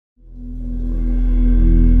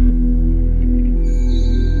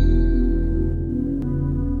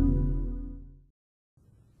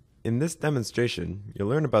this demonstration, you'll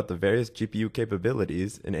learn about the various GPU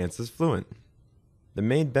capabilities in ANSYS Fluent. The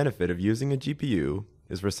main benefit of using a GPU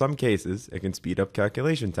is for some cases it can speed up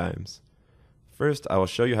calculation times. First, I will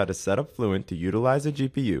show you how to set up Fluent to utilize a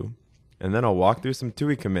GPU, and then I'll walk through some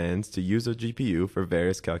TUI commands to use a GPU for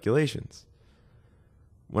various calculations.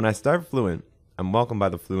 When I start Fluent, I'm welcomed by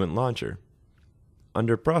the Fluent launcher.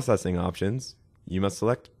 Under Processing Options, you must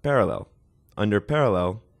select Parallel. Under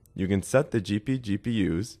Parallel, you can set the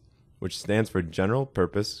GPUs, which stands for General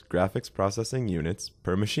Purpose Graphics Processing Units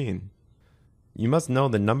per machine. You must know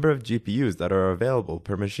the number of GPUs that are available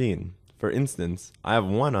per machine. For instance, I have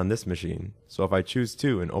 1 on this machine, so if I choose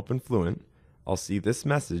 2 and open Fluent, I'll see this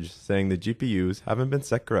message saying the GPUs haven't been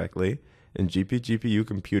set correctly and GPU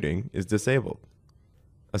computing is disabled.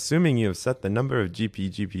 Assuming you have set the number of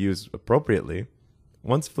GPUs appropriately,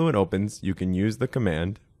 once Fluent opens, you can use the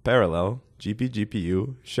command parallel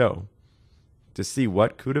GPU show to see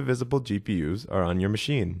what CUDA visible GPUs are on your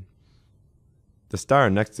machine. The star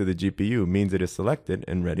next to the GPU means it is selected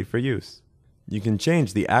and ready for use. You can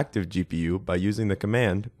change the active GPU by using the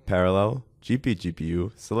command parallel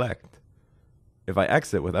GPU select. If I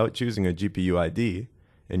exit without choosing a GPU ID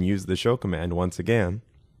and use the show command once again,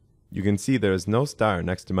 you can see there is no star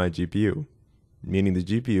next to my GPU, meaning the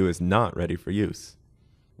GPU is not ready for use.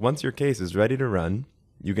 Once your case is ready to run,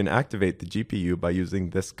 you can activate the GPU by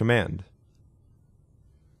using this command.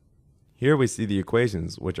 Here we see the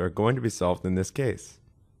equations which are going to be solved in this case.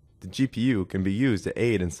 The GPU can be used to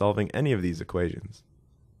aid in solving any of these equations.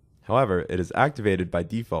 However, it is activated by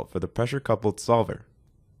default for the pressure-coupled solver.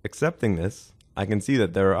 Accepting this, I can see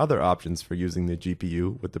that there are other options for using the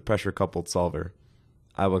GPU with the pressure-coupled solver.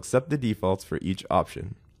 I will accept the defaults for each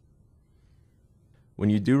option.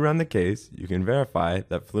 When you do run the case, you can verify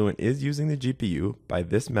that Fluent is using the GPU by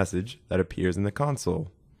this message that appears in the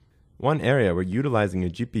console. One area where utilizing a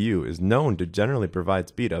GPU is known to generally provide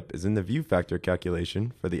speedup is in the view factor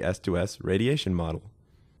calculation for the S2S radiation model.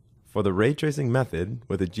 For the ray tracing method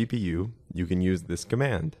with a GPU, you can use this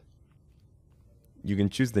command. You can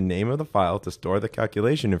choose the name of the file to store the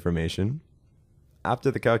calculation information. After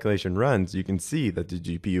the calculation runs, you can see that the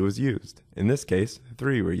GPU is used. In this case,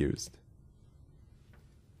 3 were used.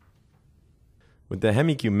 With the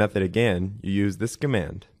HemiQ method again, you use this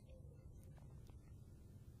command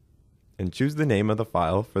and choose the name of the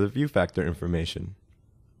file for the view factor information.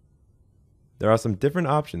 There are some different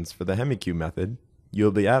options for the HemiQ method. You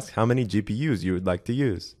will be asked how many GPUs you would like to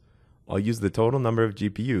use. I'll use the total number of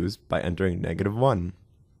GPUs by entering -1.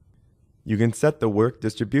 You can set the work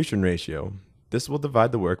distribution ratio. This will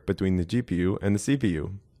divide the work between the GPU and the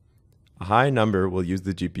CPU. A high number will use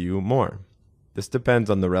the GPU more. This depends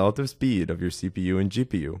on the relative speed of your CPU and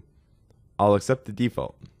GPU. I'll accept the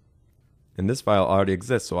default. And this file already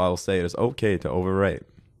exists, so I will say it is okay to overwrite.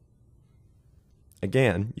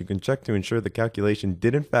 Again, you can check to ensure the calculation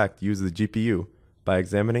did in fact use the GPU by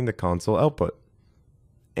examining the console output.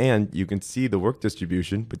 And you can see the work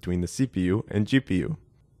distribution between the CPU and GPU.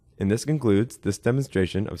 And this concludes this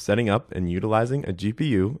demonstration of setting up and utilizing a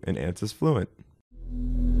GPU in ANSYS Fluent.